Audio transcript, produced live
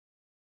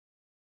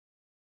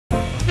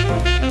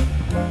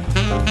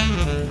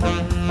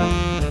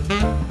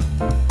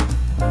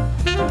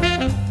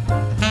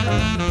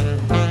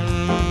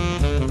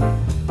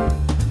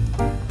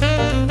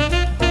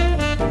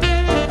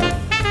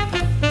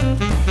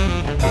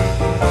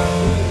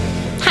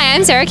Hi,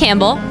 I'm Sarah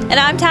Campbell. And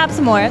I'm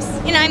Tabs Morris.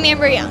 And I'm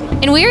Amber Young.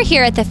 And we are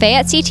here at the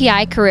Fayette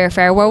CTI Career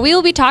Fair, where we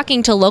will be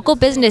talking to local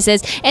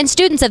businesses and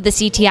students of the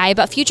CTI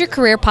about future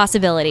career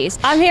possibilities.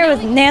 I'm here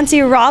with Nancy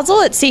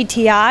Rosel at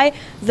CTI,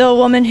 the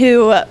woman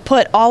who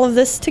put all of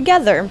this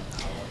together.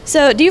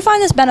 So, do you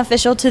find this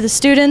beneficial to the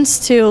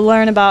students to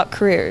learn about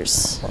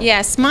careers?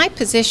 Yes, my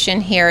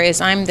position here is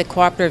I'm the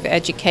Cooperative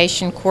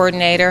Education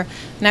Coordinator.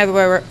 In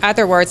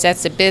other words,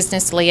 that's a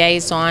business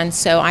liaison,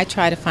 so I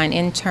try to find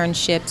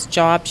internships,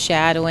 job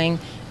shadowing,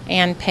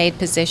 and paid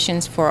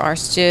positions for our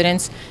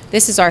students.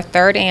 This is our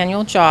third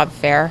annual job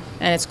fair,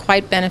 and it's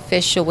quite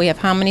beneficial. We have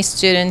how many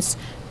students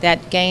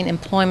that gain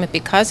employment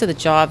because of the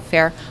job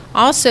fair.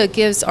 Also, it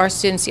gives our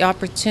students the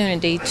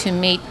opportunity to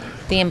meet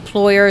the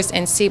employers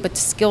and see what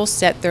skill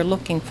set they're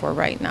looking for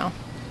right now.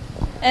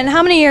 And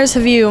how many years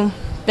have you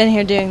been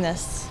here doing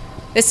this?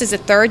 This is the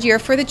third year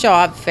for the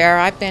job fair.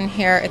 I've been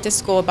here at the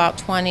school about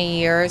 20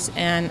 years,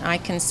 and I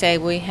can say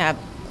we have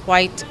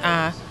quite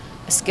a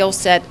skill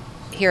set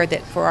here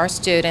that for our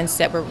students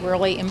that we're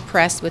really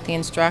impressed with the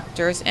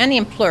instructors and the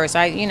employers.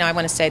 I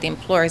want to say the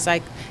employers.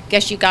 I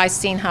guess you guys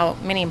seen how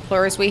many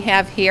employers we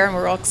have here, and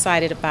we're all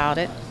excited about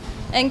it.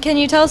 And can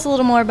you tell us a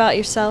little more about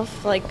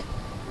yourself, like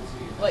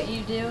what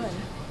you do?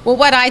 Well,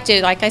 what I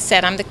do, like I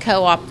said, I'm the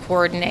co-op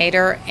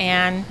coordinator,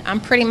 and I'm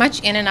pretty much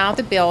in and out of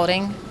the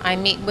building. I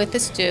meet with the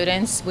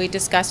students. We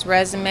discuss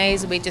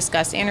resumes. We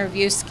discuss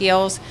interview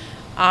skills.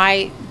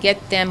 I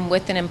get them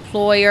with an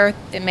employer.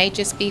 It may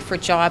just be for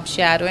job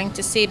shadowing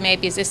to see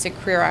maybe is this a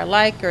career I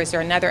like, or is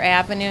there another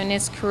avenue in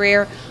this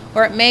career,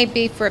 or it may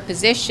be for a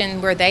position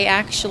where they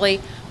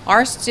actually,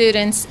 our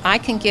students, I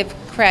can give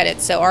credit.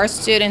 So our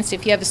students,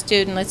 if you have a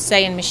student, let's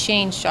say in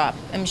machine shop,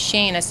 a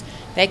machinist,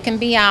 they can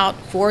be out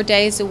 4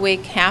 days a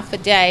week, half a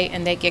day,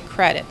 and they get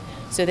credit.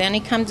 So then he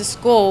comes to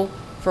school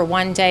for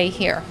 1 day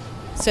here.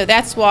 So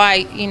that's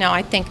why,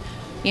 I think,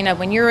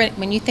 when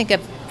you think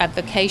of a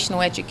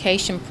vocational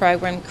education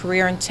program,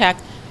 career in tech,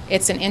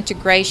 it's an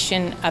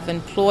integration of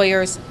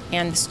employers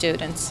and the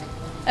students.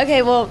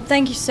 Okay, well,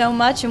 thank you so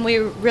much, and we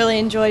really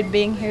enjoyed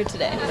being here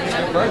today.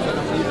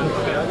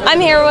 I'm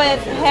here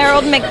with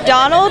Harold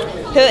McDonald,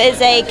 who is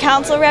a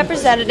council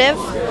representative.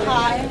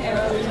 Hi.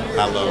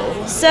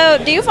 Hello. So,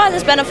 do you find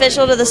this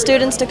beneficial to the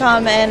students to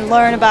come and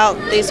learn about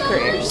these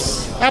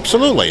careers?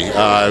 Absolutely.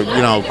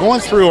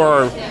 Going through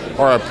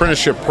our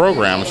apprenticeship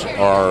programs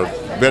are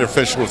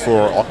beneficial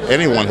for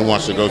anyone who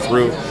wants to go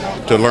through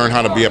to learn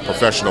how to be a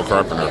professional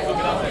carpenter.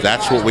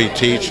 That's what we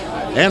teach,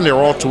 and they're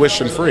all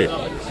tuition free.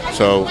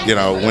 So,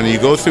 when you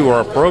go through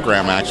our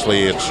program,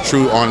 actually, it's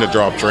true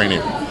on-the-job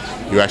training.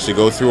 You actually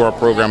go through our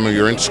program when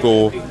you're in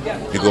school,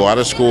 you go out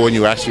of school, and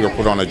you actually are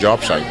put on a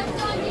job site.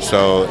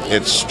 So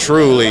it's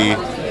truly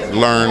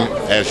earn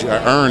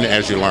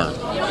as you learn.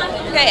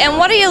 Okay, and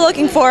what are you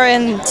looking for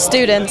in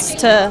students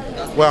to?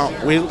 Well,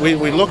 we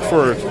look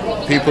for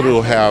people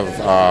who have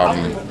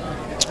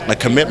a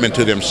commitment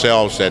to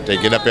themselves, that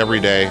they get up every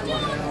day,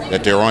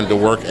 that they're on to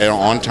work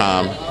on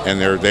time,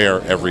 and they're there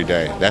every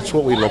day. That's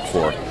what we look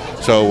for.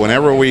 So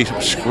whenever we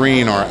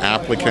screen our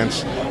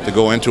applicants to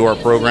go into our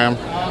program,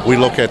 we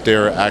look at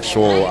their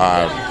actual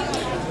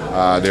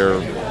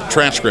their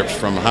transcripts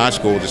from high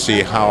school to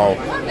see how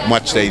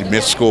much they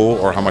missed school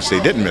or how much they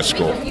didn't miss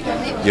school.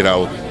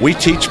 We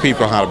teach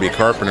people how to be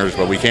carpenters,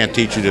 but we can't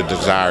teach you the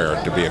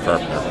desire to be a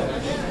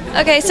carpenter.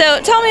 Okay,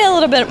 so tell me a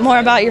little bit more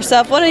about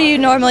yourself. What do you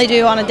normally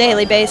do on a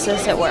daily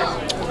basis at work?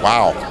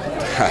 Wow.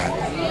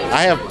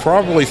 I have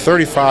probably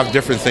 35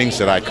 different things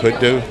that I could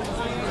do.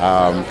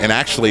 And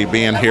actually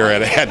being here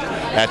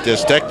at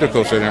this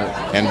technical center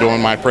and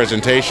doing my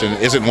presentation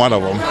isn't one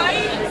of them.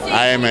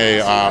 I am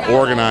a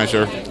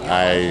organizer.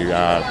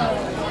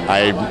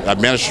 I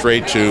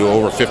administrate to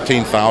over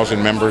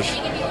 15,000 members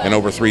and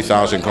over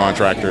 3,000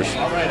 contractors.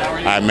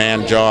 I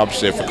man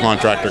jobs. If a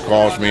contractor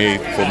calls me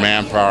for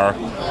manpower,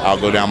 I'll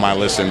go down my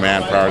list and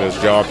manpower those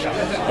jobs.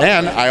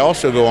 And I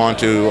also go on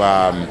to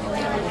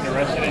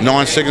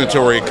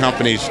non-signatory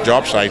companies'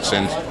 job sites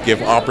and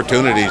give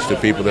opportunities to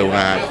people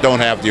that don't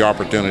have the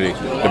opportunity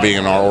to be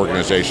in our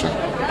organization.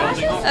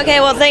 Okay,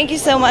 well, thank you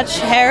so much,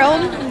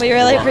 Harold. We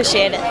really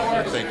appreciate it.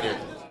 Thank you.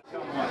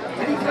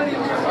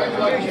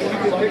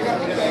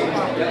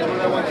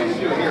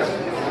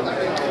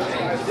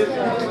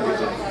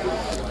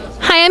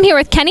 Hi, I'm here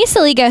with Kenny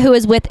Saliga, who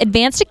is with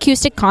Advanced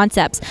Acoustic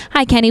Concepts.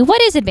 Hi, Kenny.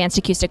 What is Advanced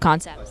Acoustic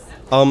Concepts?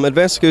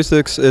 Advanced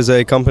Acoustics is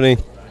a company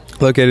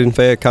located in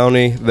Fayette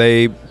County.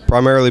 They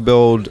primarily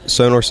build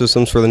sonar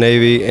systems for the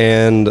Navy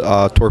and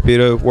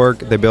torpedo work.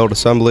 They build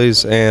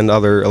assemblies and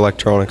other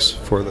electronics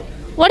for them.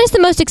 What is the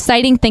most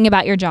exciting thing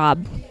about your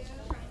job?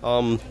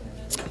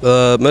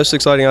 The most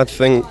exciting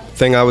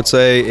thing I would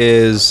say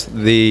is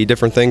the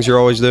different things you're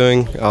always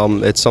doing.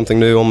 It's something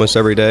new almost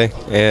every day,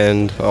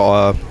 and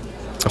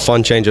a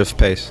fun change of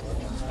pace.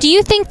 Do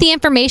you think the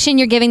information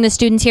you're giving the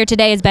students here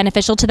today is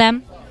beneficial to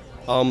them?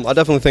 I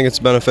definitely think it's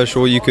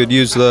beneficial. You could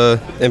use the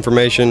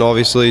information,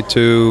 obviously,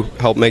 to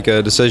help make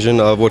a decision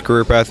of what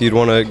career path you'd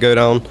want to go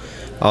down.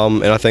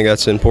 And I think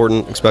that's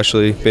important,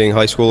 especially being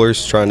high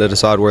schoolers, trying to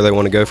decide where they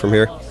want to go from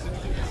here.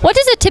 What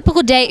does a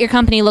typical day at your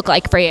company look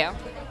like for you?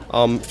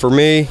 For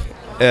me,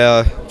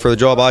 for the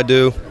job I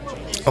do,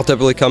 I'll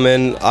typically come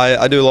in.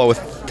 I do a lot with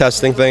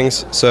testing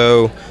things,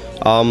 so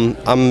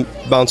I'm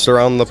bounced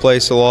around the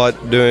place a lot,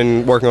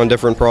 working on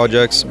different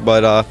projects.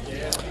 But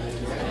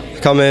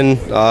come in,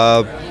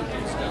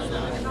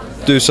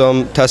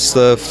 test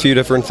a few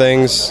different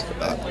things,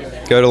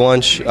 go to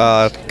lunch,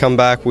 come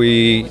back.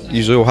 We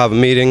usually will have a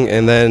meeting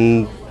and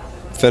then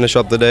finish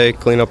up the day,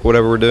 clean up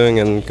whatever we're doing,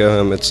 and go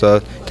home. It's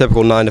a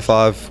typical 9 to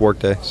 5 work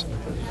day.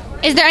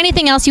 Is there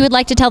anything else you would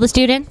like to tell the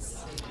students?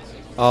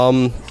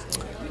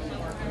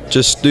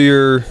 Just do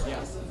your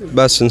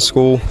best in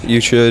school.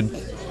 You should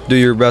do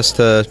your best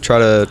to try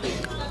to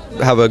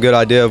have a good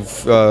idea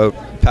of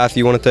path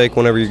you want to take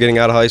whenever you're getting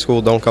out of high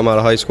school. Don't come out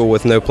of high school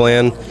with no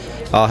plan.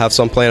 Have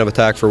some plan of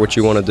attack for what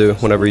you want to do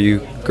whenever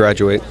you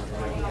graduate.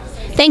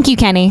 Thank you,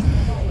 Kenny.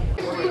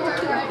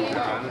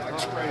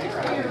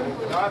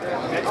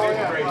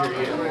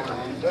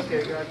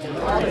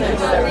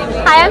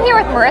 Hi, I'm here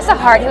with Marissa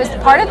Hart, who is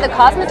part of the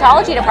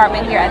cosmetology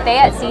department here at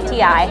Fayette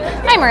CTI.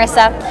 Hi,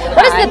 Marissa.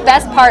 What is the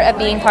best part of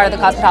being part of the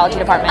cosmetology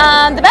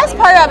department? The best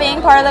part about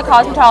being part of the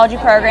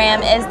cosmetology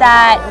program is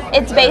that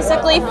it's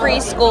basically free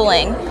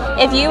schooling.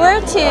 If you were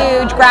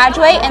to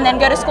graduate and then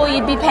go to school,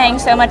 you'd be paying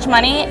so much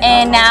money,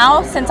 and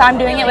now, since I'm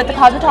doing it with the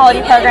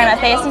cosmetology program at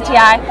Fayette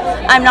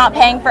CTI, I'm not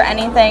paying for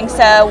anything,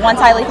 so once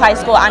I leave high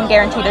school, I'm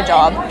guaranteed a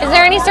job. Is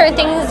there any certain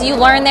things you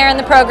learn there in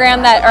the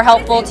program that are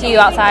helpful to you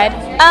outside?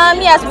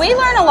 Yes, we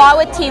learn a lot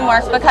with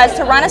teamwork, because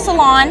to run a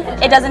salon,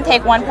 it doesn't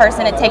take one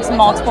person, it takes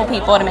multiple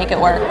people to make it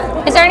work.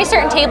 Is there any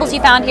certain tables you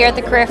found here at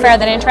the career fair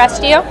that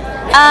interest you?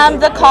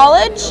 The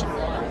college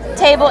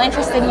table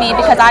interested me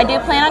because I do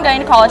plan on going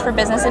to college for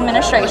business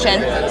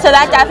administration, so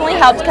that definitely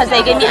helped because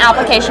they gave me an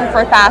application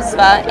for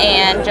FAFSA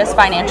and just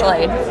financial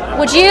aid.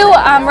 Would you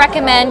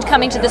recommend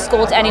coming to the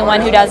school to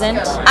anyone who doesn't?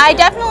 I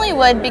definitely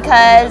would,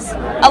 because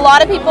a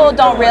lot of people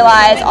don't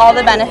realize all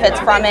the benefits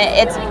from it.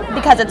 It's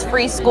because it's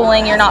free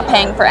schooling, you're not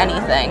paying for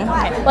anything.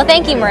 Okay. Well,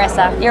 thank you,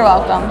 Marissa. You're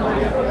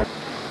welcome.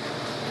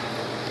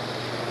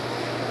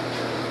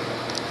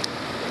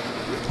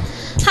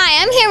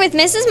 Hi, I'm here with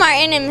Mrs.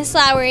 Martin and Miss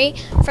Lowry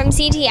from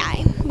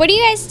CTI. What do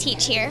you guys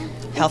teach here?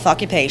 Health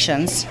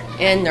occupations.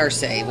 And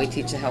nurse aid. We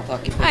teach the health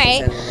occupations All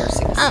right. and the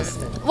nursing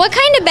assistant. What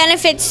kind of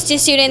benefits do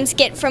students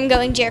get from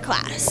going to your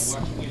class?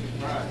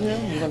 You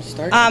want to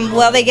start?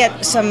 Well, they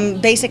get some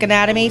basic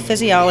anatomy,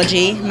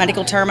 physiology,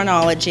 medical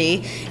terminology,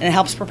 and it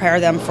helps prepare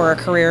them for a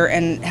career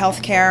in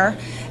healthcare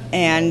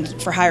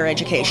and for higher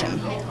education.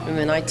 And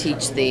then I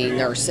teach the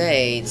nurse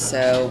aid,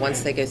 so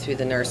once they go through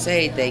the nurse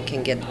aid, they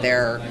can get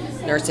their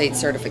nurse aid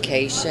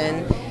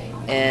certification,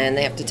 and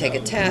they have to take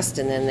a test,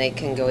 and then they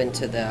can go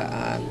into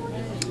the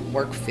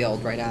work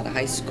field right out of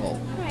high school.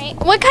 Right.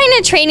 What kind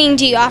of training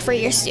do you offer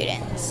your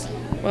students?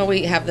 Well,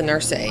 we have the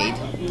nurse aid,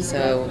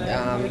 so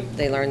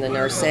they learn the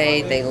nurse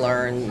aid, they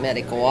learn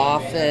medical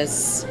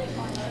office.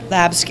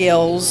 Lab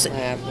skills.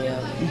 Lab,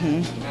 yeah.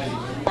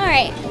 Mm-hmm. All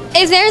right.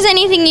 If there's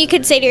anything you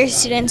could say to your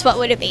students, what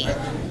would it be?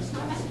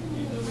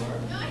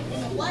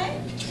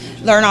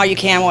 Learn all you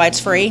can while it's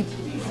free.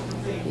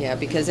 Yeah,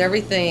 because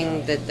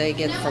everything that they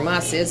get from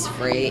us is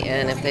free,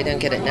 and if they don't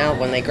get it now,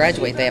 when they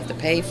graduate, they have to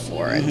pay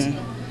for it.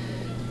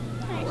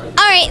 Mm-hmm.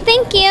 All right,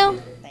 thank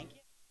you.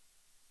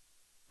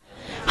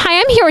 Hi,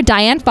 I'm here with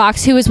Diane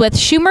Fox, who is with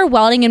Schumer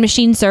Welding and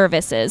Machine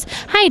Services.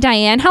 Hi,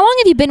 Diane. How long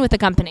have you been with the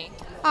company?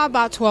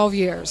 About 12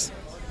 years.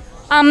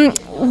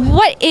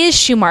 What is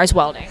Schumer's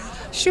Welding?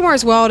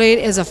 Schumer's Welding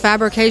is a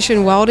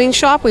fabrication welding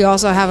shop. We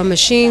also have a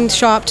machine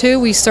shop too.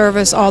 We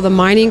service all the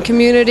mining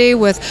community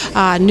with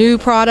new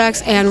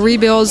products and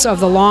rebuilds of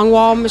the long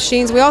wall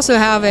machines. We also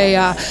have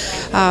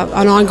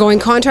an ongoing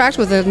contract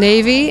with the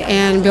Navy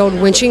and build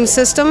winching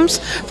systems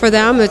for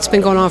them. It's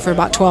been going on for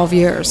about 12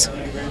 years.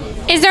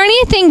 Is there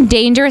anything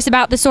dangerous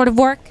about this sort of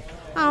work?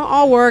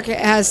 All work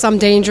has some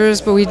dangers,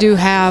 but we do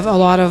have a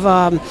lot of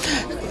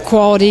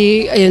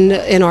quality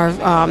in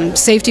our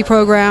safety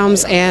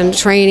programs and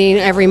training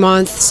every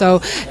month,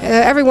 so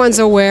everyone's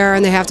aware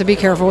and they have to be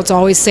careful. It's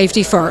always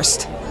safety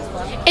first.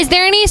 Is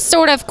there any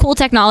sort of cool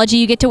technology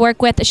you get to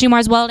work with at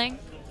Schumer's Welding?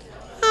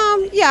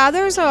 Yeah,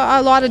 there's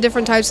a lot of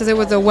different types of it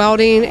with the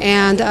welding,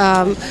 and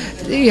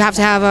you have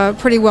to have a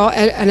pretty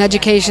an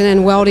education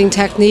in welding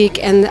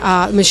technique and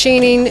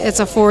machining. It's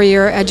a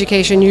 4-year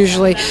education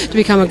usually to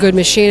become a good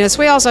machinist.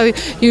 We also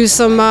use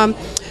some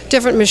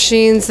different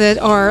machines that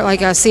are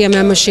like a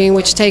CMM machine,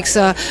 which takes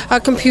a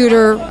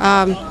computer,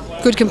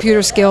 good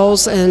computer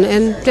skills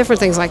and different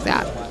things like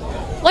that.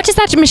 What does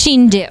that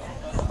machine do?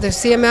 The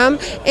CMM,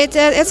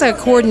 it's a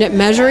coordinate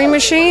measuring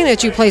machine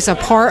that you place a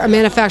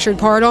manufactured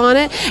part on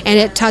it, and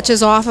it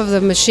touches off of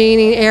the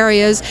machining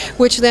areas,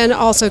 which then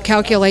also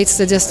calculates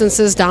the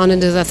distances down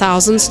into the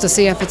thousands to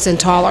see if it's in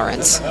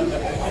tolerance.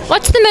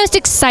 What's the most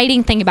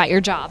exciting thing about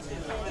your job?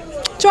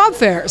 job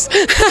fairs.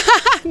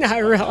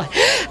 Not really.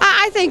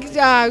 I think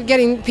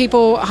getting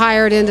people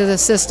hired into the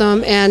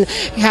system and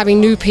having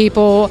new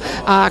people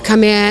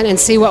come in and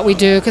see what we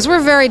do, because we're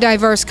a very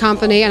diverse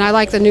company, and I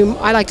like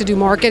to do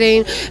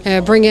marketing,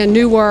 bring in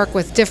new work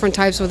with different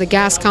types with the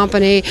gas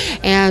company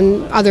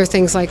and other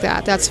things like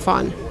that. That's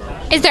fun.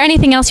 Is there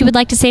anything else you would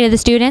like to say to the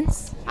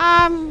students?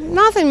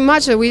 Nothing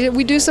much.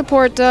 We do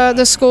support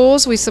the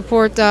schools. We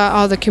support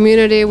the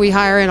community. We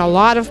hire in a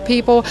lot of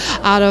people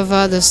out of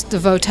the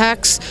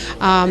VOTEX.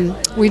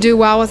 We do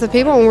well with the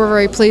people, and we're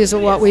very pleased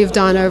with what we've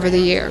done over the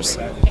years.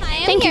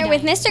 Hi, I'm here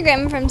with Mr.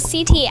 Grimm from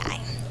CTI.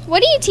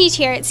 What do you teach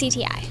here at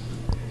CTI?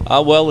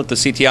 Well, at the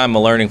CTI, I'm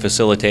a learning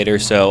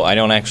facilitator, so I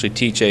don't actually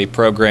teach a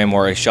program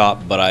or a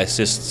shop, but I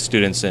assist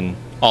students in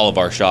all of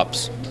our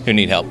shops who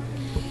need help.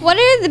 What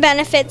are the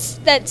benefits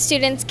that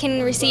students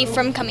can receive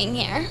from coming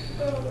here?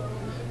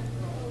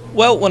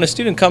 Well, when a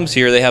student comes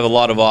here, they have a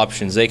lot of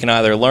options. They can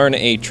either learn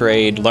a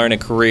trade, learn a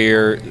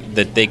career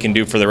that they can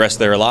do for the rest of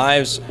their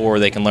lives, or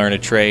they can learn a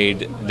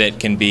trade that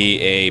can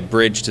be a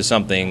bridge to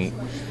something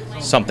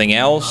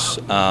else.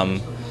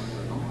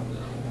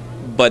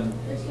 But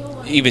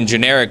even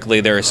generically,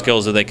 there are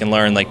skills that they can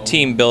learn, like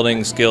team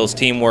building skills,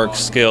 teamwork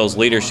skills,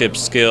 leadership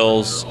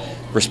skills,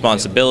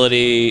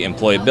 responsibility,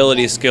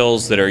 employability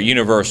skills that are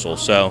universal.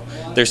 So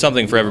there's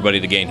something for everybody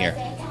to gain here.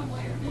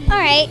 All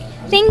right.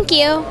 Thank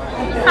you.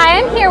 Hi,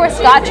 I'm here with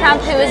Scott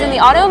Trump, who is in the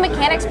auto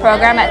mechanics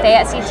program at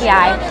Fayette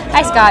CTI.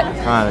 Hi, Scott.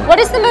 Hi. What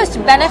is the most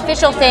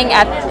beneficial thing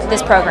at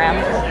this program?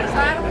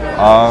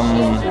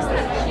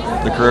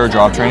 The career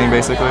job training,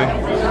 basically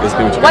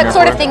What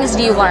sort of things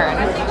do you learn?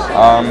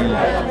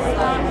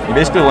 You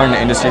basically learn the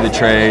industry, the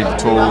trade, the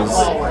tools.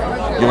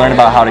 You learn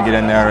about how to get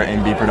in there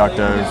and be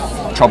productive,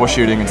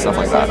 troubleshooting and stuff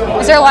like that.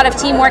 Is there a lot of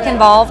teamwork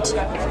involved?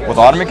 With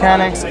auto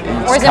mechanics,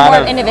 or is it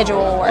more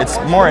individual work? It's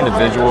more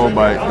individual,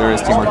 but there is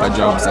teamwork that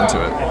jumps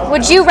into it.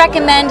 Would you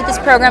recommend this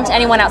program to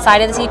anyone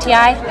outside of the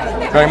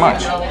CTI? Very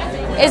much.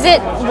 Is it,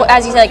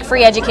 as you say, like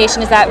free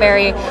education? Is that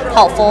very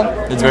helpful?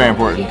 It's very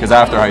important because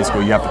after high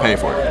school, you have to pay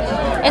for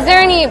it. Is there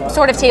any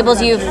sort of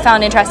tables you've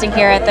found interesting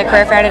here at the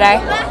career fair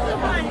today?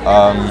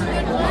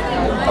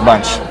 A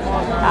bunch.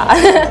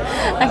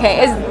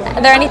 Okay. Is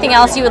there anything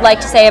else you would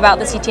like to say about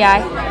the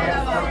CTI?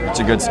 It's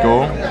a good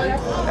school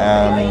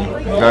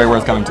and very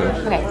worth coming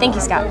to. Okay. Thank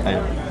you, Scott.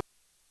 Thank you.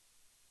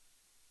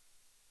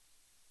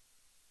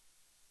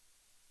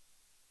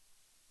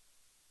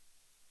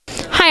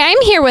 Hi,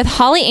 I'm here with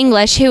Holly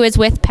English, who is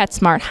with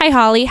PetSmart. Hi,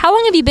 Holly. How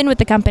long have you been with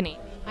the company?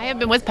 I have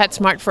been with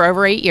PetSmart for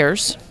over 8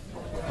 years.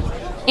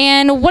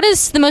 And what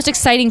is the most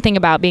exciting thing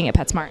about being at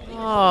PetSmart?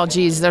 Oh,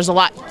 geez, there's a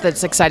lot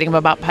that's exciting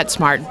about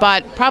PetSmart,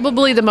 but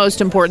probably the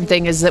most important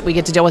thing is that we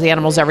get to deal with the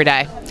animals every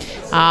day.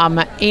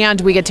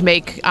 And we get to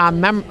make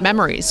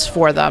memories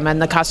for them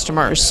and the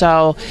customers.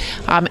 So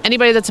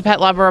anybody that's a pet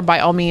lover, by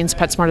all means,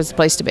 PetSmart is the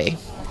place to be.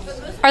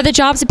 Are the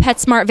jobs at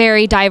PetSmart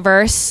very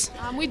diverse?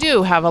 We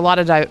do have a lot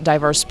of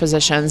diverse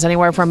positions,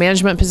 anywhere from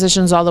management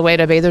positions all the way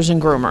to bathers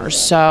and groomers.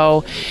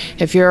 So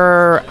if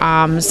you're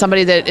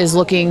somebody that is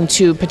looking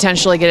to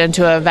potentially get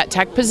into a vet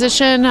tech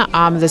position,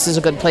 this is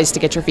a good place to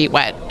get your feet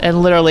wet.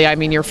 And literally, I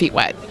mean your feet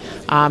wet.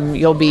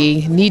 You'll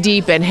be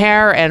knee-deep in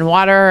hair and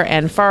water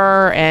and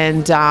fur,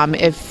 and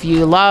if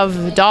you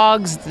love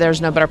dogs,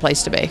 there's no better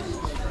place to be.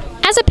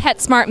 As a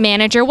PetSmart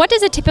manager, what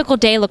does a typical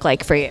day look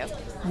like for you?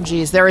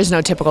 Geez, there is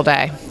no typical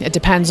day. It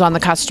depends on the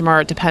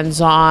customer. It depends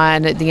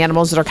on the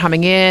animals that are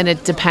coming in.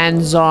 It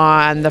depends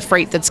on the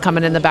freight that's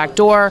coming in the back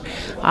door.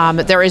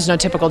 There is no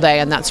typical day,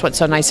 and that's what's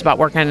so nice about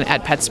working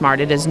at PetSmart.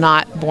 It is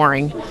not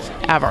boring,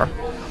 ever.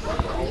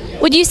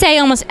 Would you say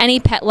almost any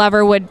pet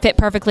lover would fit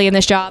perfectly in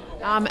this job?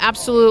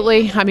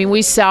 Absolutely. I mean,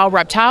 we sell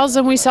reptiles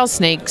and we sell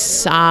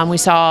snakes. We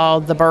sell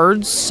the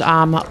birds,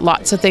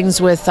 lots of things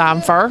with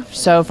fur.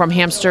 So from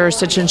hamsters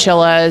to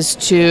chinchillas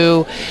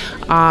to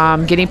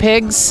guinea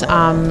pigs.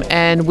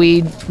 And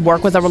we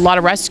work with a lot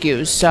of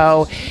rescues.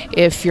 So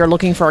if you're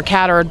looking for a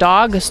cat or a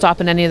dog,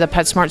 stop in any of the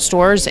PetSmart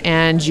stores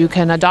and you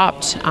can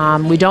adopt.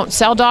 We don't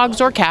sell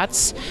dogs or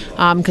cats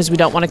because we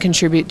don't want to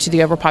contribute to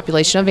the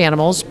overpopulation of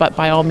animals. But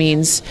by all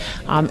means,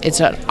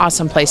 it's an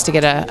awesome place to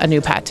get a new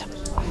pet.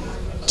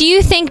 Do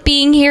you think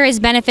being here is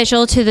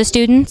beneficial to the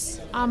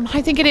students?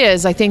 I think it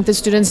is. I think the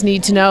students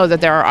need to know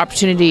that there are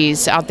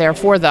opportunities out there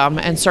for them,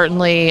 and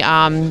certainly,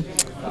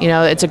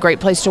 it's a great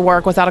place to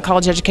work without a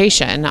college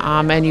education,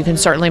 and you can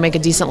certainly make a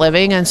decent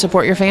living and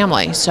support your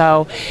family.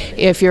 So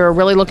if you're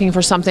really looking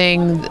for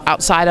something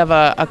outside of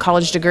a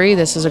college degree,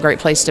 this is a great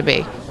place to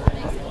be.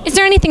 Is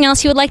there anything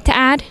else you would like to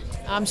add?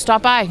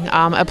 Stop by.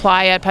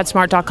 Apply at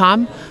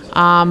PetSmart.com.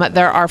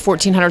 There are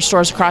 1,400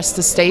 stores across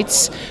the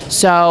states,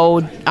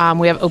 so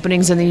we have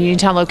openings in the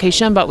Uniontown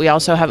location, but we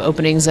also have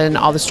openings in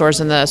all the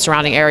stores in the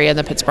surrounding area in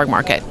the Pittsburgh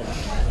market.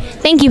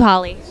 Thank you,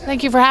 Holly.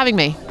 Thank you for having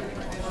me.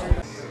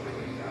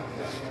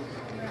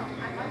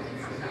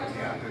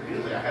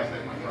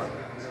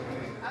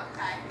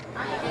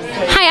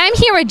 Hi, I'm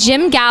here with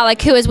Jim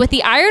Gallick, who is with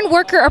the Iron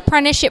Worker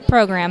Apprenticeship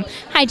Program.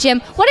 Hi, Jim.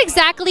 What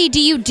exactly do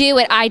you do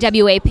at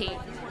IWAP?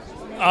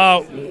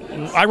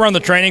 I run the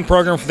training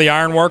program for the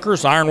iron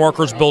workers. Iron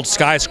workers build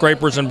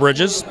skyscrapers and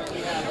bridges,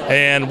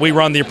 and we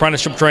run the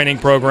apprenticeship training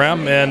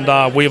program.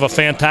 And we have a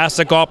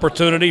fantastic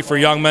opportunity for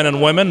young men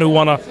and women who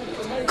want a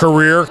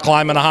career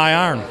climbing a high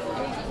iron.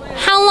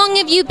 How long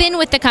have you been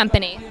with the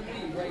company?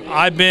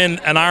 I've been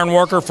an iron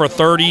worker for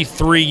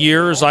 33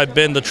 years. I've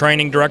been the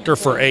training director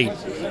for 8.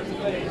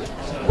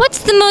 What's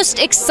the most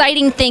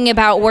exciting thing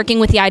about working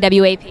with the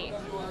IWAP?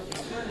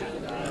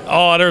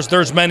 Oh,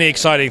 there's many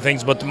exciting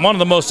things, but one of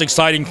the most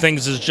exciting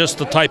things is just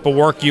the type of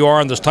work you are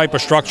and the type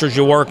of structures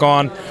you work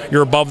on.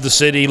 You're above the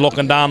city,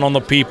 looking down on the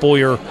people.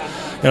 You're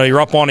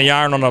up on the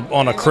iron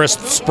on a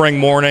crisp spring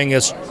morning.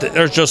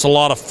 There's just a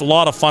lot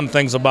of fun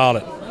things about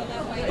it.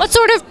 What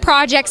sort of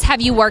projects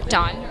have you worked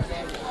on?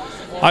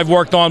 I've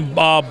worked on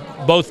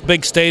both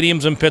big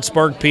stadiums in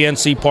Pittsburgh,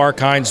 PNC Park,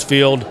 Heinz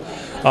Field,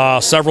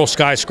 several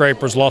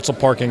skyscrapers, lots of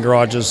parking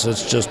garages.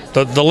 It's just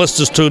the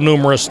list is too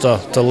numerous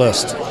to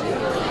list.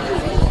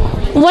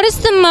 What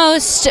is the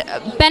most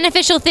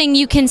beneficial thing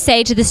you can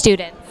say to the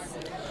students?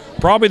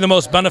 Probably the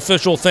most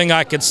beneficial thing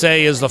I could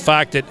say is the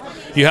fact that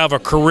you have a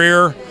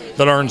career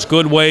that earns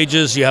good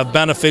wages, you have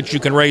benefits, you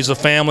can raise a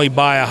family,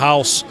 buy a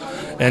house,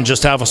 and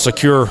just have a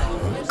secure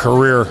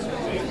career.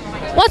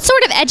 What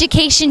sort of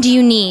education do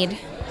you need?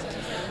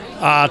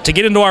 To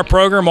get into our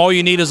program, all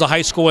you need is a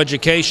high school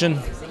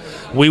education.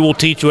 We will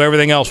teach you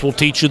everything else. We'll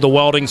teach you the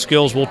welding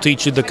skills, we'll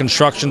teach you the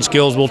construction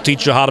skills, we'll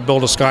teach you how to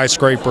build a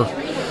skyscraper.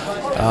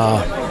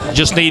 You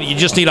just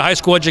need a high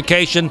school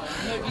education,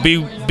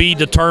 be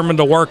determined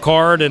to work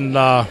hard, and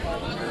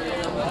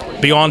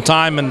be on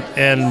time,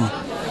 and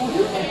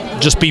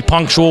just be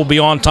punctual, be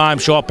on time,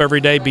 show up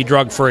every day, be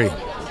drug free.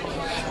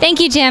 Thank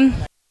you, Jim.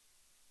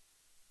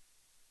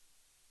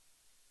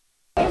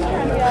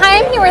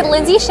 Hi, I'm here with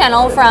Lindsay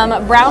Schnell from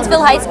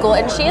Brownsville High School,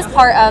 and she is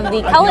part of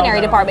the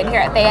culinary department here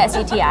at Fayette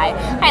CTI.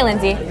 Hi,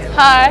 Lindsay.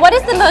 Hi. What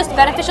is the most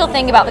beneficial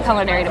thing about the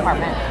culinary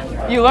department?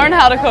 You learn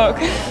how to cook.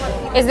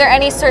 Is there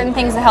any certain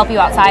things that help you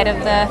outside of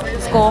the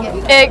school?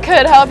 It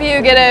could help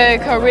you get a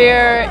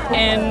career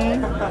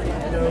in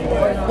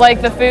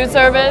like the food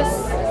service.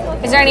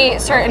 Is there any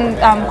certain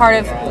part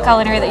of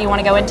culinary that you want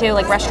to go into,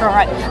 like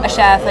restaurant, a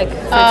chef, like food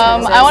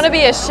services? I want to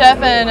be a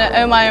chef in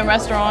own my own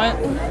restaurant.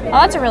 Oh,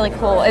 that's really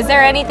cool. Is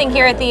there anything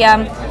here at the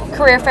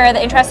career fair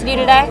that interested you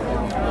today?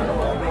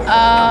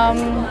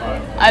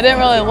 I didn't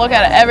really look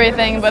at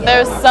everything, but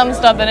there's some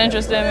stuff that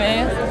interested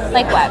me.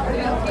 Like what?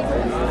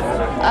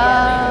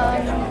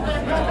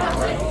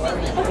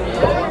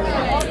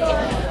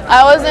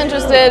 I was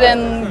interested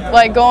in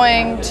like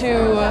going to,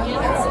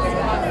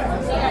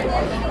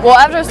 well,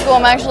 after school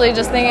I'm actually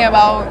just thinking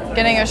about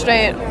getting a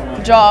straight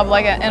job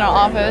like in an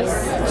office.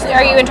 So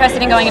are you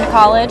interested in going into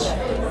college?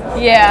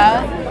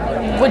 Yeah.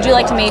 Would you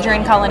like to major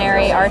in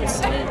culinary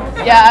arts?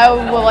 Yeah, I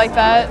would like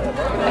that.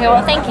 Okay,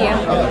 well, thank you.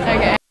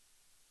 Okay.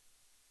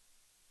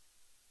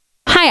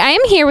 Hi, I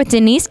am here with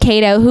Denise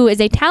Cato, who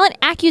is a talent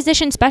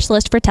acquisition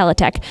specialist for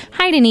Teletech.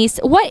 Hi, Denise.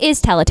 What is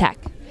Teletech?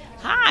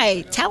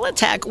 Hi,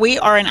 Teletech. We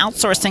are an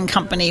outsourcing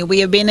company.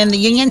 We have been in the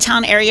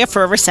Uniontown area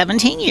for over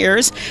 17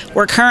 years.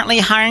 We're currently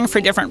hiring for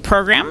different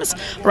programs.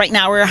 Right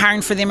now we're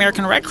hiring for the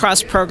American Red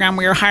Cross program.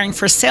 We are hiring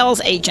for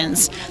sales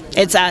agents.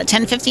 It's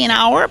 $10.50 an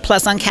hour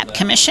plus uncapped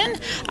commission.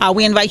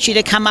 We invite you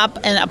to come up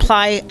and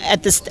apply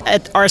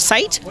at our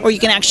site, or you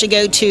can actually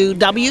go to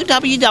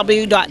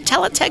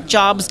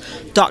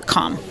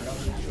www.teletechjobs.com.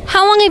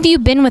 How long have you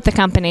been with the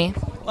company?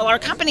 Well, our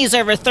company is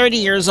over 30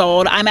 years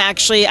old.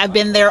 I've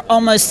been there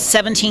almost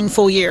 17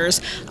 full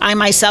years. I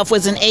myself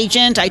was an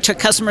agent. I took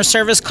customer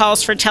service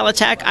calls for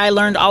Teletech. I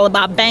learned all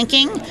about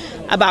banking,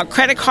 about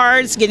credit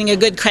cards, getting a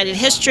good credit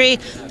history,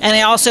 and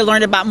I also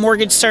learned about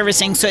mortgage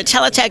servicing. So at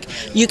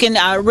Teletech, you can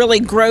really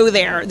grow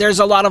there. There's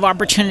a lot of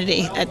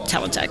opportunity at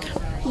Teletech.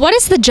 What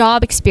is the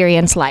job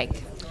experience like?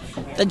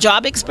 The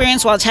job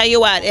experience, well, I'll tell you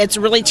what, it's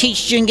really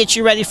teaches you and gets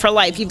you ready for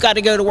life. You've got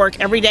to go to work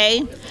every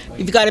day.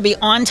 You've got to be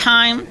on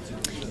time.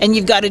 And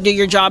you've got to do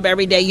your job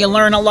every day. You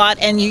learn a lot,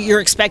 and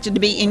you're expected to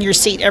be in your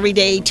seat every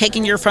day,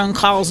 taking your phone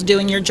calls,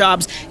 doing your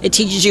jobs. It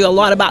teaches you a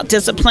lot about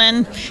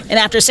discipline. And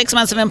after 6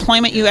 months of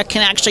employment, you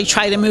can actually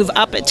try to move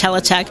up at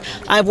Teletech.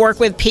 I've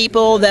worked with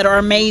people that are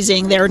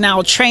amazing. They're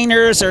now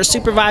trainers or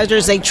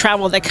supervisors. They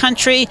travel the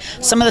country.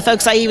 Some of the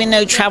folks I even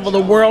know travel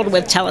the world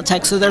with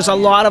Teletech. So there's a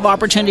lot of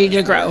opportunity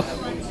to grow.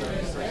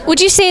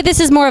 Would you say this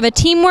is more of a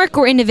teamwork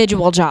or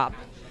individual job?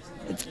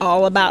 It's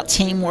all about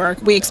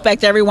teamwork. We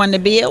expect everyone to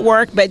be at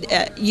work,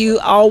 but you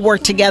all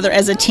work together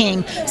as a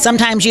team.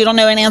 Sometimes you don't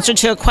know an answer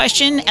to a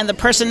question, and the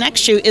person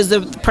next to you is the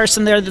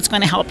person there that's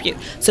going to help you.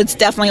 So it's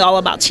definitely all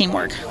about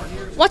teamwork.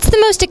 What's the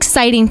most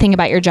exciting thing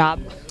about your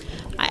job?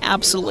 I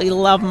absolutely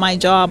love my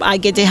job. I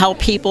get to help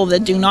people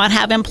that do not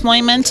have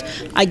employment.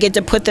 I get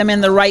to put them in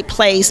the right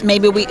place.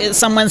 Maybe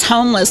someone's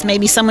homeless.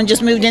 Maybe someone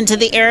just moved into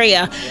the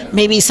area.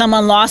 Maybe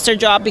someone lost their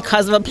job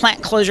because of a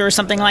plant closure or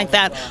something like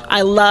that.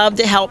 I love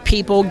to help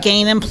people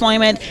gain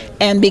employment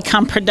and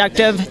become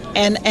productive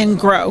and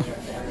grow.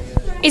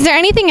 Is there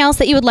anything else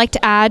that you would like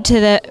to add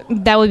to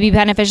that would be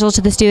beneficial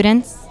to the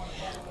students?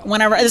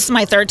 Whenever this is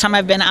my third time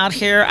I've been out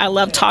here, I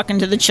love talking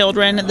to the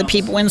children, the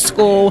people in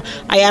school.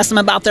 I ask them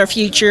about their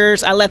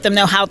futures. I let them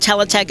know how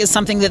teletech is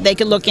something that they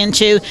could look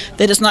into,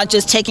 that it's not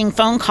just taking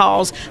phone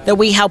calls, that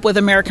we help with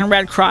American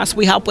Red Cross,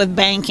 we help with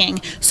banking.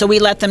 So we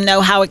let them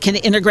know how it can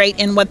integrate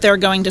in what they're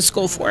going to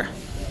school for.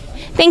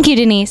 Thank you,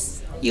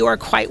 Denise. You are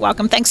quite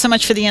welcome. Thanks so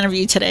much for the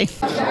interview today.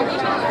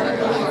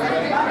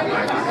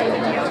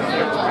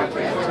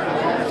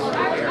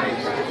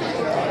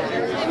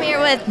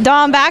 With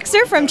Dom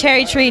Baxter from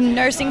Cherry Tree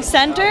Nursing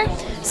Center.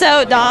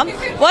 So, Dom,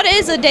 what do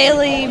you do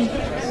daily?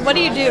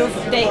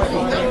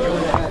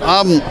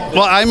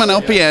 Well, I'm an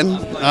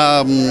LPN.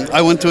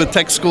 I went to a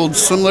tech school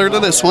similar to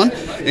this one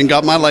and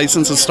got my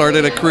license and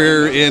started a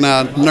career in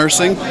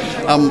nursing.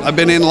 I've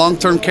been in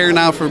long-term care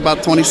now for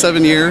about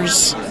 27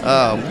 years.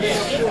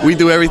 We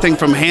do everything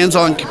from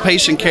hands-on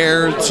patient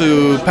care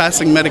to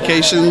passing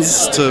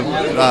medications to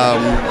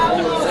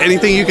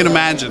anything you can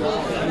imagine.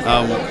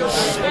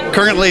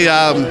 Currently,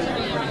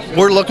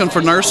 we're looking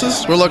for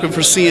nurses, we're looking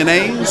for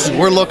CNAs,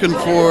 we're looking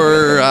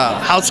for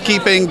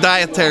housekeeping,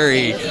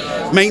 dietary,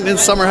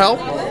 maintenance, summer help.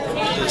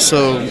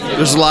 So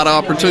there's a lot of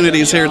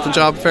opportunities here at the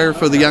job fair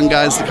for the young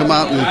guys to come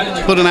out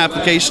and put an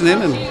application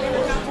in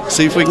and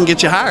see if we can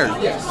get you hired.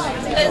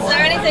 Is there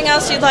anything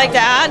else you'd like to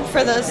add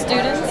for the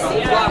students?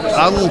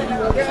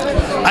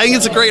 I think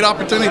it's a great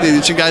opportunity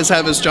that you guys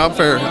have as job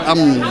fair.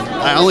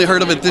 I only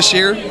heard of it this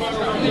year,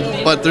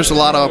 but there's a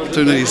lot of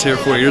opportunities here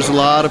for you. There's a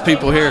lot of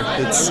people here.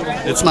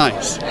 It's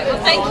nice.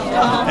 Thank you.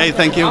 Hey,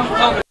 thank you.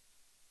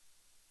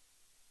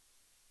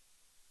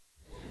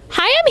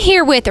 Hi, I'm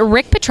here with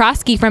Rick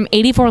Petrosky from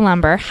 84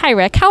 Lumber. Hi,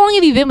 Rick. How long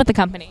have you been with the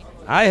company?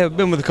 I have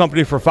been with the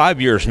company for 5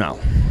 years now.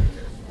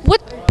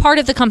 What part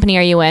of the company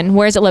are you in?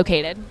 Where is it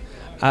located?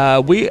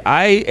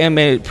 I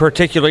am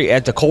particularly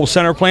at the coal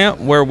center plant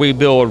where we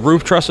build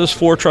roof trusses,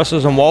 floor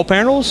trusses, and wall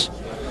panels.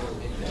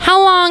 How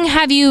long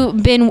have you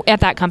been at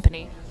that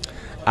company?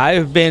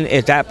 I've been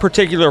at that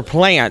particular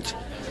plant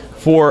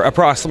for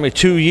approximately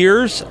 2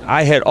 years.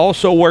 I had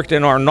also worked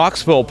in our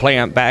Knoxville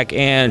plant back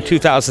in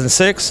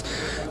 2006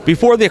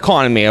 before the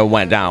economy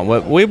went down.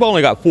 We've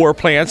only got 4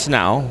 plants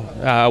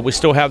now. We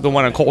still have the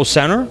one in Coal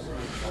Center,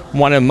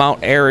 one in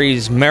Mount Airy,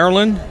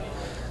 Maryland,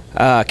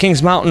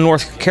 Kings Mountain,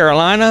 North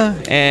Carolina,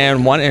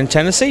 and one in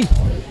Tennessee.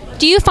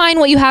 Do you find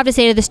what you have to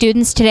say to the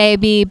students today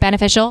be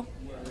beneficial?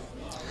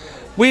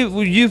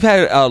 You've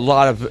had a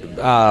lot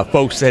of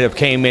folks that have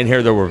came in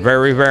here that were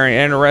very, very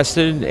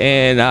interested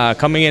in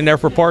coming in there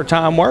for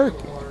part-time work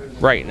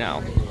right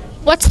now.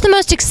 What's the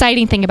most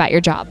exciting thing about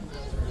your job?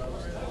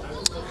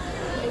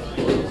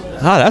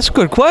 Oh, that's a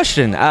good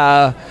question.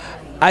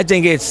 I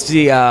think it's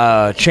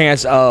the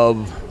chance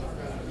of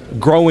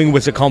growing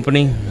with the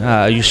company.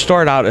 You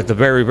start out at the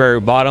very, very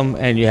bottom,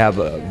 and you have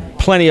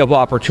plenty of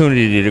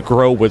opportunity to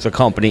grow with the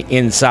company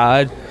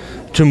inside,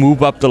 to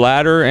move up the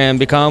ladder and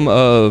become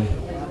a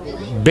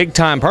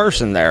big-time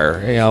person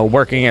there,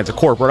 working at the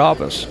corporate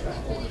office.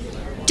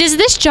 Does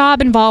this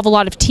job involve a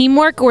lot of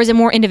teamwork, or is it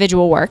more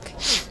individual work?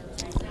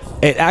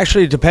 It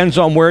actually depends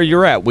on where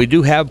you're at. We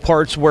do have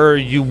parts where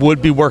you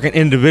would be working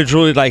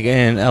individually, like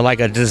in like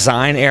a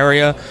design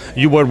area.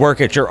 You would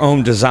work at your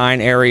own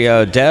design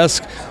area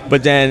desk,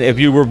 but then if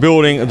you were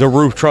building the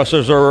roof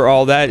trusses or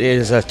all that, it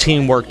is a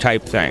teamwork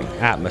type thing,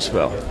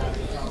 atmosphere.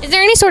 Is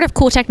there any sort of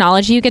cool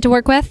technology you get to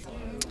work with?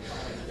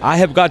 I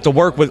have got to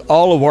work with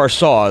all of our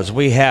saws.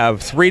 We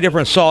have 3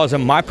 different saws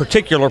in my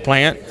particular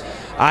plant.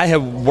 I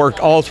have worked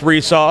all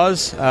 3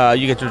 saws.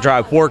 You get to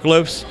drive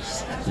forklifts,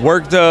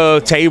 work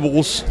the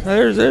tables.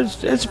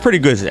 It's a pretty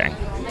good thing.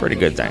 Pretty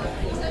good thing.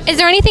 Is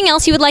there anything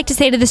else you would like to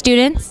say to the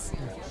students?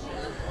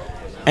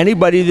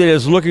 Anybody that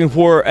is looking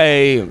for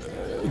a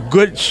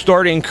good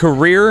starting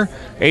career,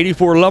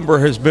 84 Lumber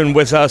has been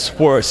with us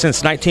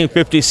since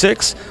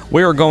 1956.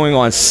 We are going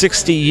on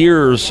 60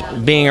 years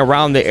being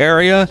around the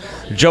area.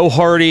 Joe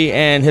Hardy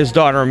and his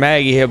daughter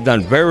Maggie have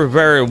done very,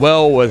 very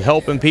well with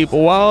helping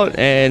people out.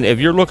 And if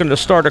you're looking to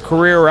start a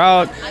career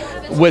out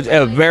with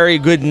a very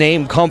good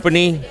name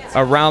company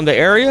around the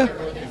area,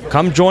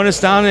 come join us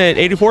down at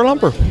 84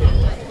 Lumber.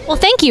 Well,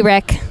 thank you,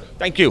 Rick.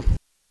 Thank you.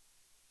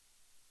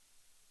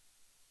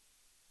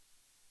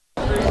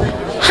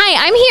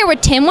 Hi, I'm here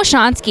with Tim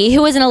Washansky,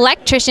 who is an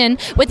electrician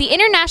with the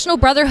International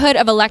Brotherhood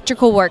of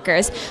Electrical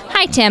Workers.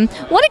 Hi, Tim.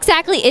 What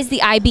exactly is the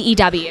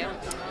IBEW?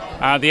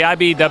 The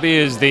IBEW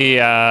is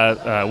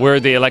we're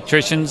the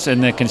electricians in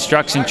the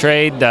construction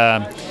trade.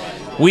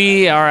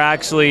 We are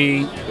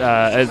actually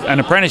an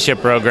apprenticeship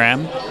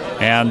program,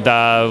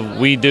 and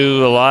we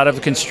do a lot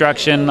of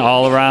construction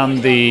all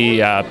around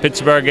the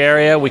Pittsburgh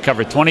area. We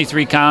cover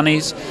 23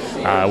 counties.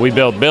 We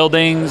build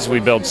buildings, we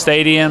build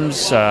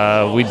stadiums,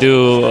 we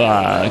do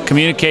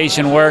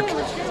communication work.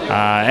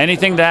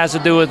 Anything that has to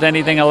do with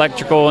anything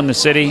electrical in the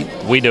city,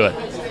 we do it.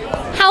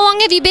 How long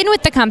have you been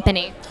with the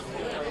company?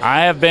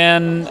 I have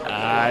been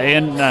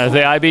in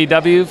the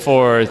IBEW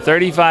for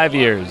 35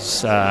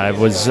 years. I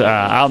was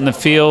out in the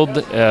field,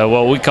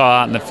 what we call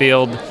out in the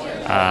field,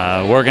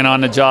 working on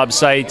the job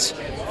sites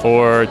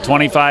for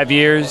 25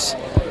 years.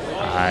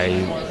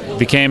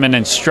 became an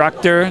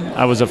instructor.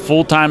 I was a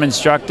full-time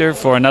instructor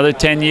for another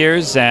 10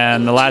 years,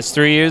 and the last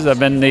 3 years I've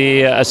been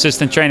the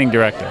assistant training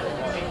director.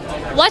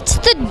 What's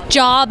the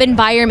job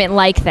environment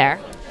like there?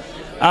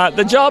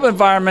 The job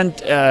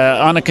environment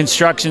on a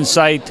construction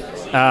site,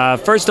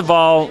 first of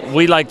all,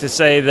 we like to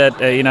say that,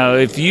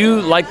 if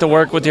you like to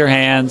work with your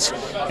hands,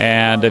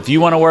 and if you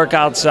want to work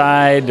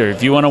outside, or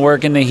if you want to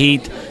work in the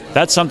heat,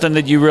 that's something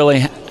that you really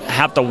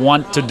have to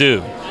want to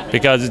do,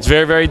 because it's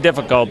very, very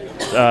difficult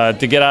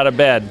to get out of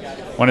bed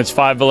when it's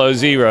 5 below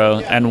zero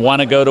and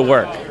want to go to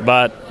work.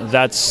 But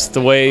that's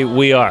the way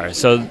we are.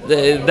 So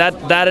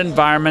that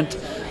environment,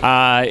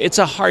 it's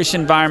a harsh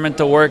environment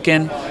to work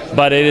in,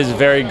 but it is a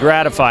very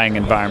gratifying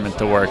environment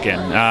to work in.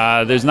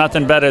 There's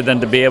nothing better than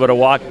to be able to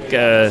walk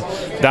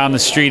down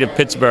the street of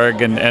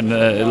Pittsburgh and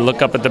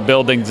look up at the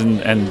buildings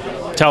and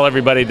tell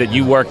everybody that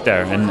you work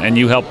there and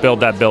you helped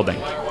build that building.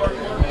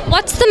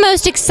 What's the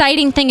most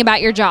exciting thing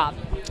about your job?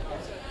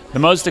 The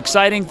most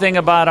exciting thing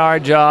about our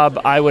job,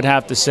 I would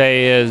have to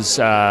say, is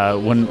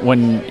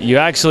when you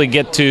actually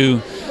get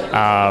to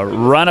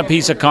run a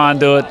piece of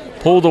conduit,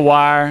 pull the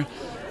wire,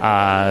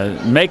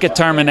 make a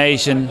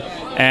termination,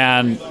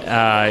 and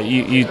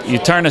you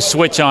turn a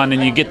switch on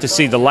and you get to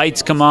see the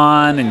lights come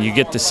on and you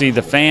get to see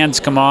the fans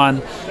come on.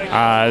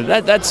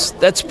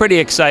 That's pretty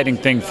exciting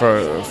thing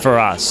for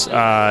us.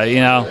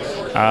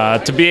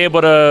 To be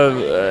able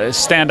to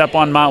stand up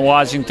on Mount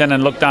Washington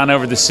and look down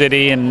over the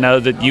city and know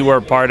that you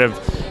were part of,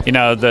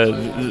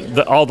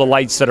 all the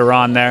lights that are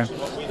on there.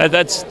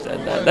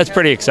 That's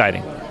pretty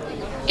exciting.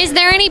 Is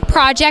there any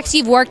projects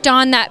you've worked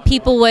on that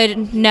people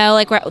would know,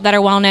 like that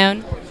are well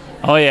known?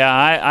 Oh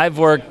yeah, I've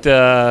worked.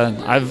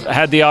 I've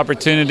had the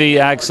opportunity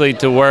actually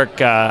to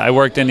work. I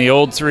worked in the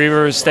old Three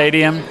Rivers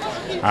Stadium.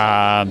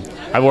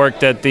 I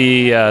worked at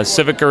the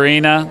Civic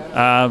Arena,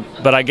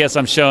 but I guess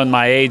I'm showing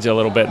my age a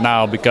little bit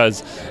now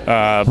because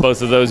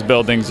both of those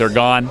buildings are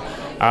gone.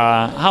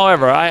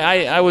 However,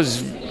 I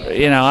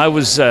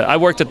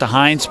worked at the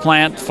Heinz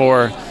plant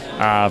for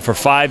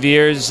 5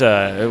 years.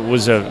 It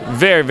was a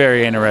very,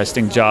 very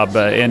interesting job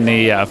in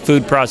the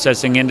food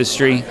processing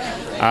industry.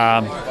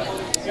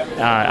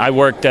 I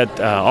worked at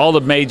all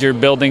the major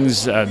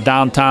buildings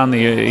downtown.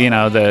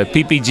 The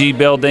PPG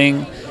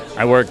building.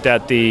 I worked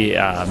at the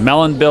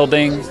Mellon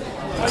building.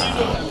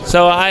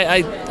 So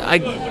I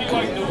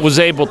was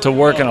able to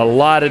work in a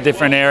lot of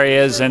different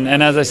areas, and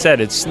as I said,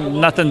 it's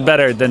nothing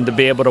better than to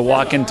be able to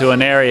walk into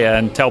an area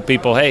and tell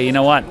people, hey, you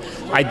know what?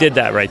 I did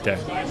that right there.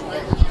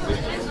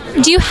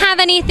 Do you have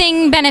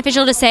anything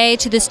beneficial to say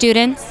to the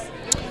students?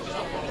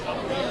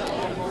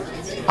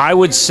 I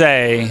would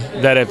say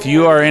that if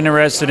you are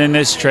interested in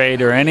this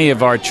trade or any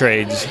of our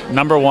trades,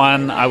 number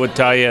one, I would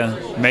tell you,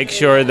 make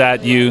sure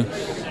that you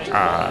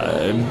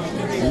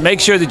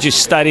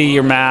study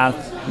your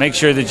math, make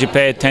sure that you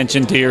pay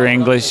attention to your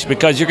English,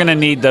 because you're going to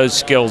need those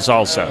skills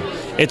also.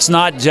 It's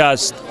not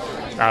just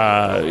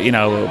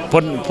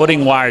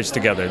putting wires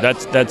together.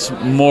 That's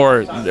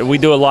more. We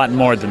do a lot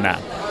more than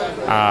that.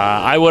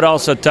 I would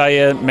also tell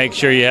you, make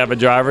sure you have a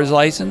driver's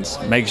license.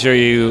 Make sure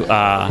you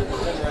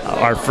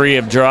are free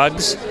of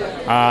drugs.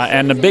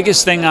 And the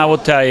biggest thing I will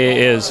tell you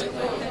is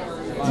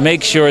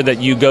make sure that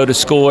you go to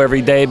school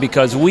every day,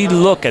 because we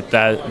look at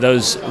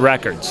those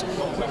records.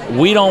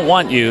 We don't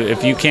want you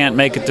if you can't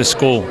make it to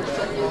school.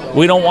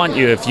 We don't want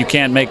you if you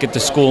can't make it to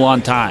school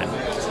on time.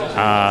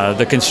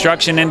 The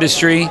construction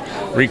industry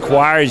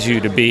requires you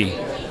to be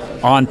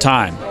on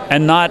time,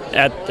 and not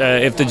at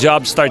if the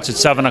job starts at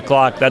 7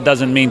 o'clock, that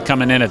doesn't mean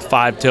coming in at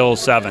 5 till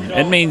 7.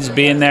 It means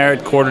being there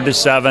at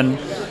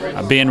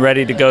 6:45, being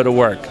ready to go to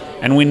work.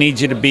 And we need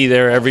you to be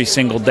there every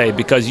single day,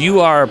 because you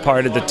are a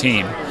part of the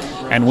team,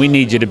 and we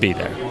need you to be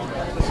there.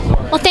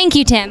 Well, thank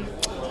you, Tim.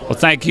 Well,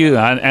 thank you,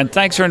 and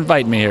thanks for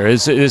inviting me here.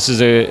 This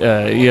is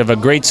you have a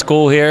great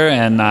school here,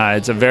 and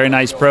it's a very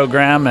nice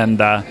program, and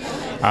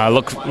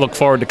look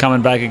forward to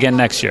coming back again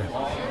next year.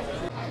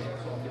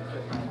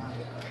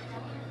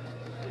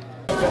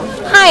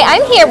 Hi,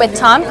 I'm here with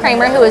Tom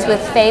Kramer, who is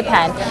with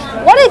Fayette.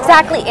 What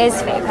exactly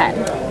is Fayette?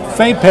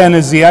 Fayette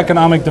is the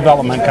Economic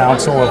Development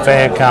Council of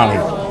Fayette County.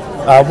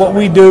 What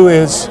we do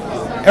is,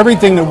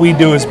 everything that we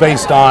do is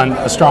based on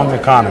a strong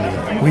economy.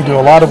 We do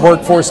a lot of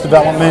workforce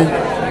development.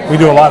 We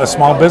do a lot of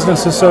small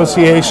business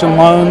association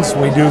loans.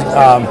 We do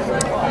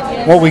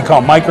what we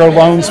call micro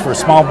loans for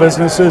small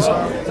businesses.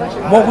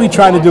 What we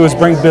try to do is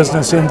bring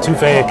business into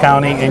Fayette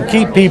County and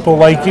keep people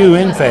like you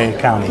in Fayette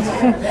County.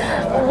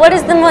 What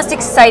is the most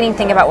exciting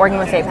thing about working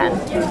with Fayette?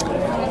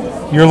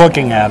 You're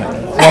looking at it.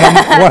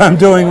 What I'm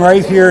doing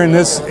right here in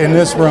this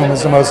room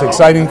is the most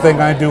exciting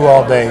thing I do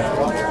all day.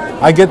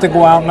 I get to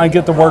go out and I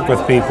get to work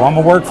with people. I'm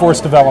a workforce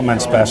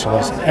development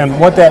specialist, and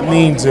what that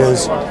means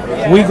is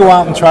we go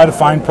out and try to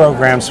find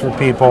programs for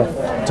people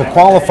to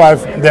qualify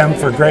them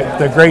for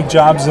the great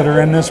jobs that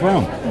are in this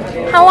room.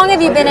 How long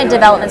have you been a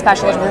development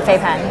specialist with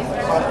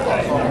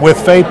Fayette? With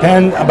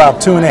Fayette, about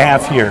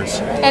 2.5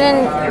 years. And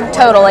in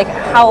total,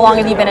 how long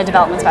have you been a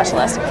development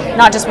specialist?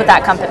 Not just with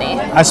that company.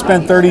 I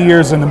spent 30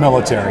 years in the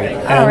military.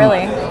 Oh,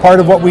 really? Part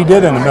of what we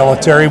did in the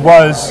military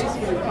was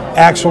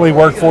actually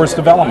workforce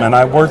development.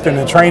 I worked in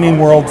the training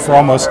world for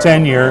almost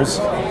 10 years,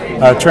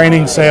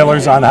 training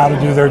sailors on how to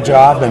do their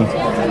job, and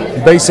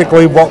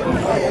basically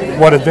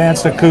what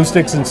Advanced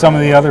Acoustics and some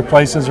of the other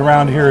places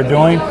around here are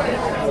doing,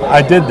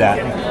 I did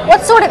that.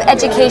 What sort of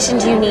education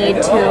do you need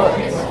to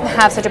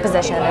have such a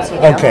position as you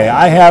do? Okay,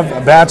 I have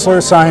a Bachelor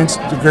of Science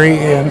degree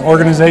in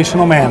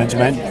Organizational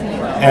Management,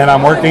 and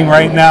I'm working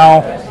right now.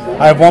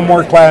 I have one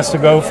more class to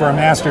go for a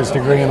master's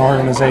degree in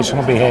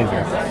Organizational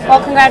Behavior.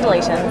 Well,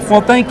 congratulations.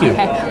 Well, thank you.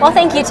 Okay. Well,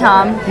 thank you,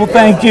 Tom. Well,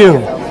 thank you.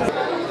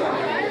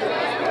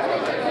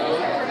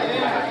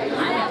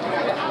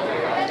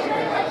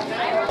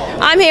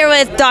 I'm here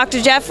with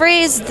Dr.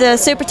 Jeffries, the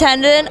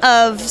superintendent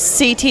of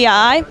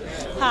CTI.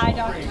 Hi,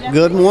 Dr. Jeffries.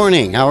 Good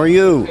morning. How are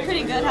you?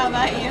 Pretty good. How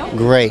about you?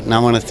 Great. And I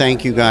want to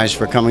thank you guys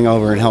for coming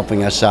over and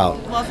helping us out.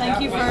 Well,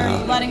 thank you for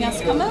letting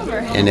us come over.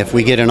 And if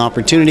we get an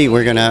opportunity,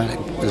 we're going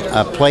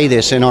to play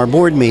this in our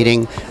board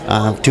meeting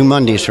 2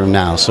 Mondays from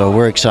now. So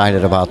we're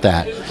excited about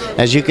that.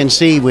 As you can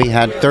see, we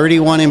had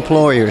 31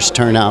 employers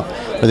turn out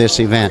for this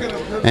event.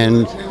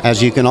 And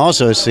as you can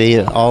also see,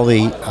 all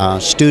the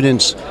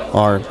students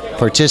are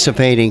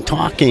participating,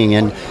 talking,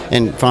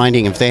 and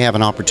finding if they have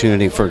an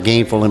opportunity for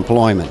gainful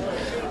employment.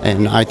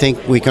 And I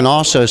think we can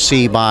also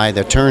see by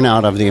the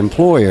turnout of the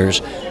employers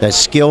that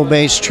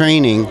skill-based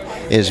training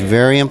is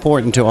very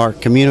important to our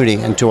community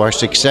and to our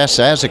success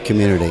as a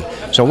community.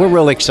 So we're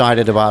really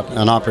excited about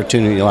an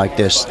opportunity like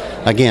this.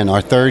 Again,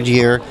 our 3rd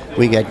year,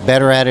 we get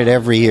better at it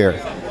every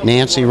year.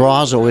 Nancy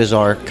Rosel is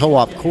our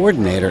co-op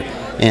coordinator,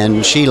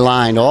 and she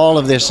lined all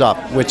of this up,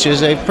 which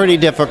is a pretty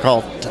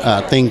difficult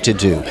thing to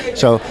do.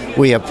 So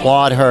we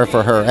applaud her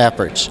for her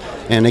efforts.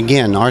 And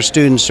again, our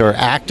students are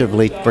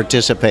actively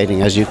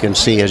participating, as you can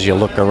see as you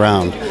look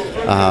around.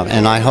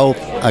 And I hope,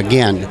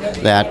 again,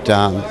 that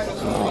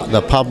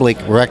the public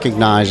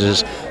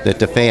recognizes that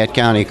the Fayette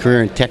County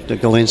Career and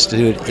Technical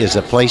Institute is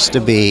a place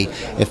to be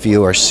if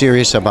you are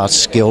serious about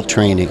skill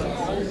training.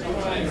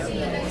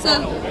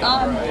 So,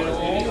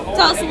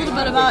 tell us a little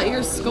bit about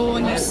your school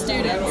and your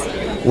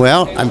students.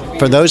 Well,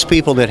 for those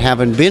people that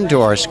haven't been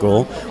to our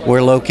school,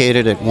 we're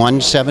located at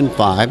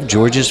 175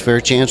 Georges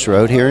Fairchance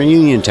Road here in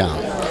Uniontown.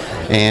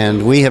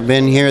 And we have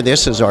been here,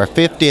 this is our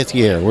 50th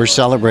year. We're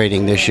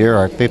celebrating this year,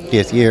 our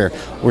 50th year.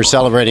 We're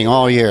celebrating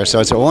all year, so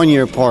it's a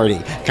one-year party,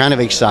 kind of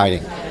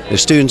exciting. The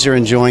students are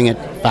enjoying it,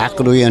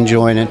 faculty are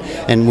enjoying it,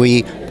 and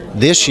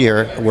this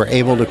year, we're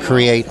able to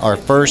create our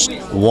first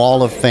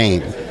Wall of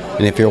Fame.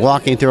 And if you're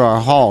walking through our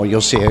hall,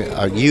 you'll see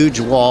a huge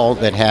wall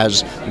that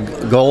has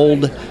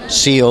gold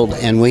sealed,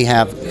 and we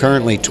have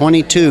currently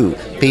 22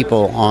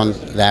 people on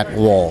that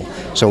wall.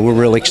 So we're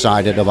really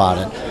excited about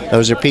it.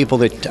 Those are people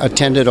that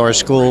attended our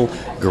school,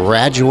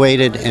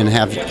 graduated, and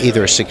have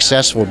either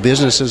successful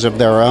businesses of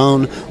their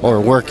own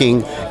or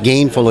working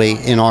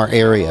gainfully in our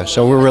area.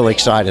 So we're really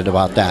excited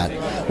about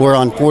that. We're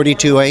on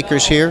 42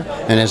 acres here,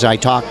 and as I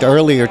talked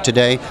earlier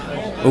today,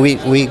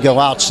 we go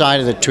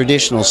outside of the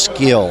traditional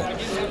skill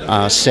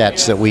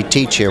sets that we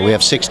teach here. We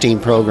have 16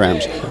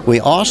 programs.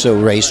 We also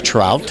raise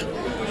trout,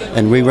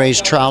 and we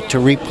raise trout to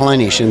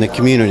replenish in the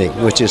community,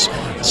 which is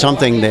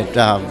something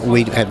that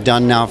we have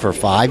done now for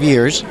 5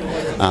 years.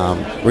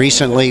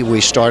 Recently,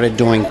 we started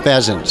doing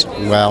pheasants.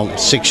 Well,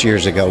 6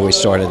 years ago we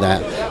started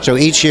that. So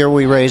each year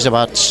we raise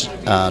about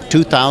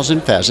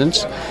 2,000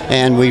 pheasants,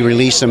 and we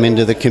release them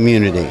into the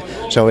community.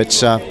 So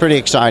it's a pretty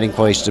exciting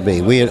place to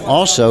be. We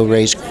also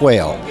raise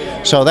quail.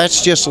 So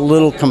that's just a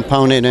little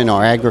component in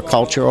our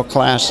agricultural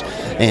class,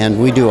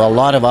 and we do a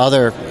lot of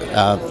other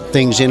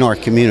things in our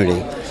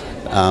community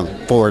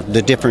for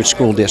the different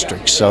school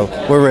districts. So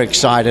we're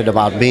excited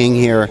about being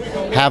here,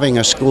 having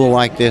a school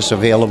like this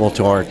available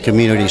to our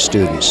community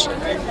students.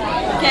 Okay,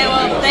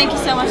 well, thank you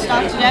so much,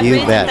 Dr. Jeffries.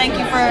 You bet. And thank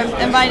you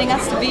for inviting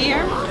us to be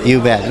here.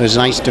 You bet. It was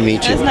nice to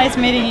meet you. It was nice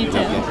meeting you, too.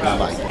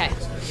 Bye-bye. Okay.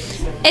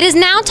 It is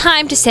now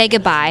time to say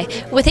goodbye.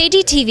 With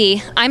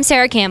AGTV, I'm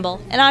Sarah Campbell.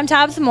 And I'm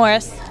Tabitha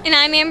Morris. And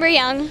I'm Amber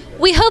Young.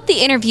 We hope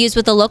the interviews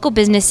with the local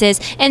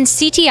businesses and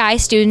CTI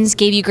students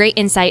gave you great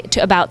insight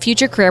about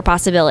future career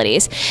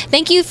possibilities.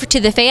 Thank you to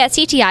the Fayette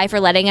CTI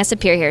for letting us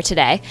appear here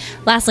today.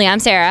 Lastly, I'm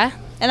Sarah.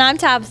 And I'm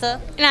Tabitha.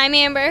 And I'm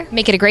Amber.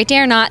 Make it a great day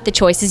or not, the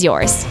choice is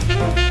yours.